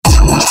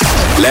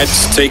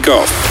Let's take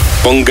off.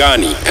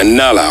 Bongani and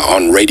Nala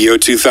on Radio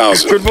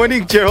 2000. Good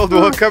morning, Gerald.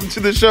 Welcome to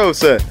the show,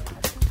 sir.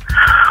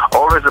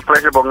 Always a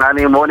pleasure,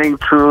 Bongani. Morning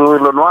to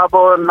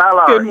Lonwabo and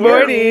Nala. Good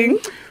morning.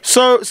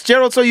 So,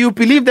 Gerald, so you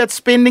believe that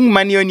spending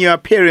money on your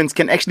appearance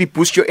can actually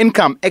boost your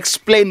income.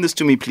 Explain this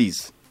to me,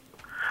 please.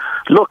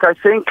 Look, I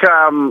think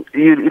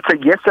it's a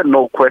yes and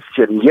no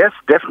question. Yes,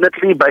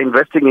 definitely by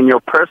investing in your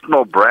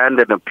personal brand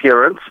and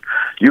appearance,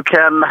 you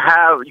can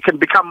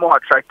become more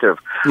attractive.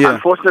 Yeah.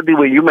 Unfortunately,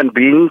 we're human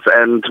beings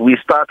and we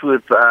start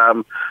with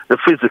the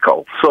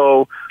physical.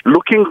 So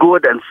looking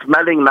good and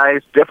smelling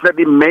nice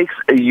definitely makes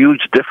a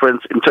huge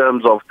difference in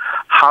terms of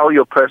how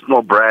your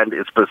personal brand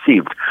is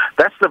perceived.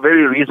 That's the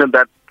very reason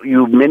that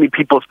many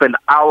people spend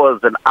hours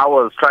and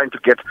hours trying to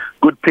get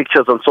good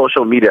pictures on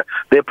social media.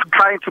 They're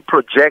trying to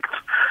project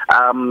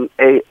an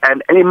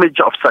image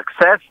of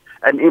success,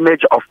 an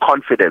image of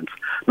confidence.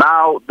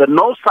 Now, the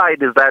no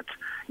side is that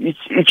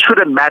it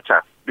shouldn't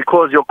matter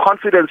because your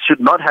confidence should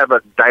not have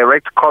a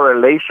direct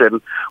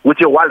correlation with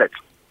your wallet.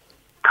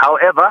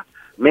 However,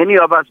 many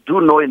of us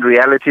do know in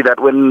reality that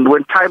when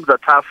times are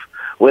tough,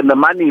 when the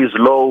money is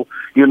low,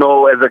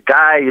 as a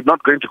guy, you're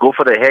not going to go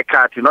for the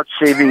haircut, you're not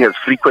shaving as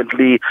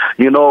frequently,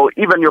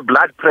 even your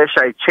blood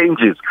pressure, it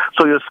changes.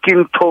 So your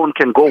skin tone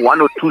can go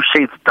 1 or 2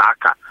 shades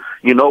darker.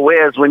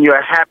 Whereas when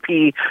you're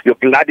happy, your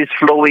blood is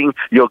flowing,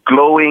 you're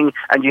glowing,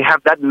 and you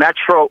have that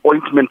natural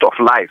ointment of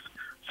life.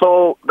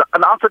 So,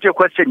 an answer to your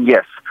question,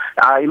 yes.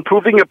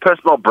 Improving your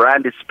personal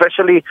brand,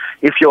 especially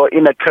if you're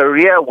in a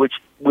career which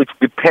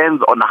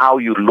depends on how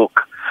you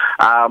look,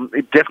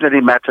 it definitely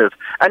matters.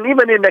 And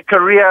even in a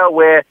career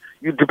where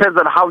it depends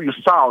on how you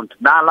sound,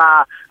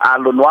 Nala,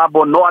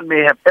 Lonwabo, no one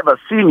may have ever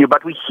seen you,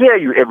 but we hear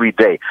you every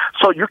day.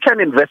 So you can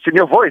invest in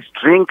your voice.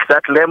 Drink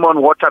that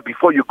lemon water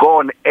before you go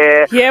on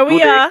air. Here we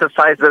do the are.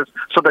 exercises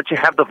so that you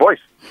have the voice.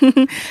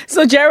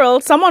 So,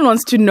 Gerald, someone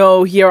wants to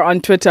know here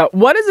on Twitter,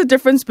 what is the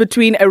difference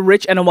between a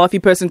rich and a wealthy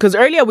person? Because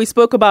earlier we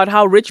spoke about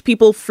how rich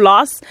people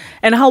floss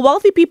and how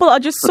wealthy people are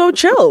just so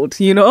chilled,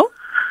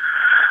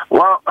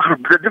 Well,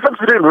 the difference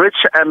between rich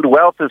and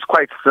wealth is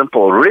quite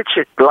simple. Rich,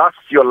 it lasts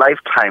your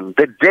lifetime.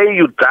 The day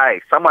you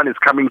die, someone is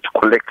coming to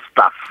collect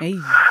stuff. Hey.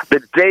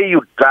 The day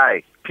you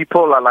die,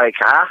 people are like,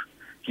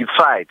 you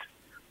tried.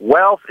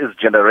 Wealth is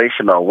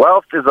generational.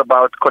 Wealth is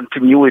about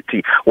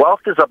continuity.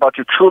 Wealth is about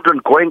your children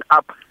growing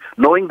up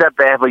knowing that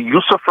they have a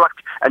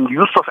usufruct and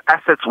use of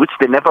assets which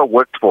they never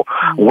worked for.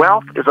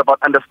 Wealth is about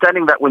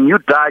understanding that when you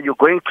die, you're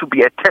going to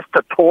be a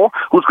testator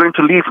who's going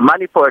to leave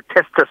money for a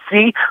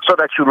testacy so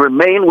that you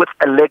remain with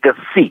a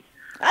legacy.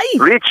 Aye.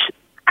 Rich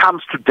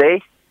comes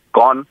today,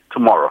 gone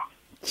tomorrow.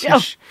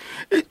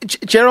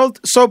 Gerald,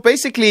 so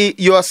basically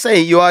you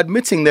are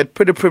admitting that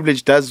pretty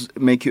privilege does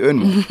make you earn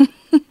more.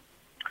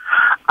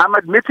 I'm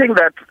admitting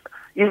that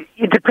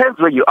it depends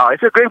where you are.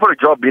 If you're going for a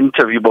job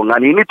interview,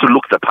 Bongani, you need to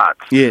look the part.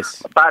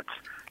 Yes. But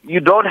you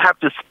don't have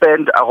to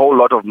spend a whole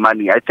lot of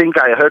money. I think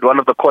I heard one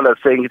of the callers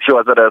saying she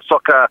was at a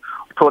soccer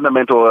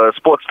tournament or a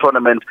sports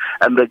tournament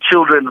and the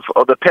children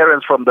or the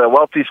parents from the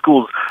wealthy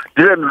schools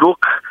didn't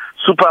look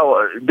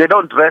they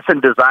don't dress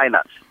in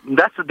designers.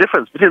 That's the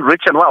difference between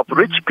rich and wealth.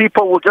 Rich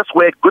people will just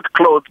wear good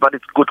clothes, but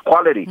it's good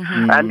quality.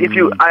 And if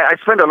I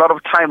spend a lot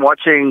of time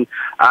watching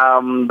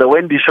the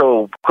Wendy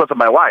show because of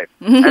my wife.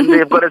 And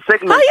they've got a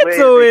segment where they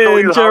show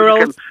you how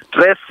you can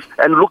dress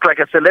and look like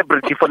a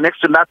celebrity for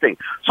next to nothing.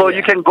 So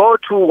you can go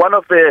to one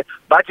of the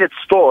budget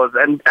stores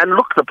and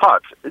look the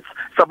part. It's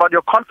about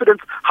your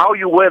confidence, how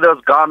you wear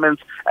those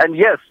garments. And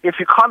yes, if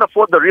you can't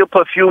afford the real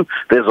perfume,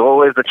 there's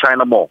always the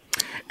China Mall.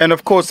 And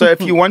of course,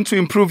 if you want to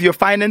improve your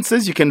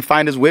finances, you can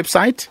find his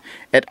website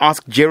at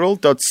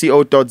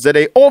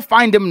askgerald.co.za or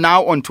find him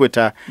now on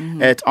Twitter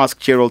at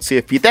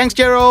AskGeraldCFP. Thanks,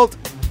 Gerald.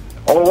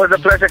 Always a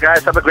pleasure,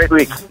 guys. Have a great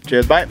week.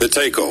 Cheers, bye. The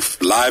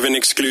Takeoff, live and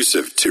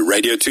exclusive to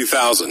Radio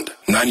 2000,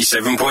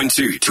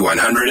 97.2 to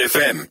 100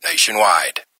 FM nationwide.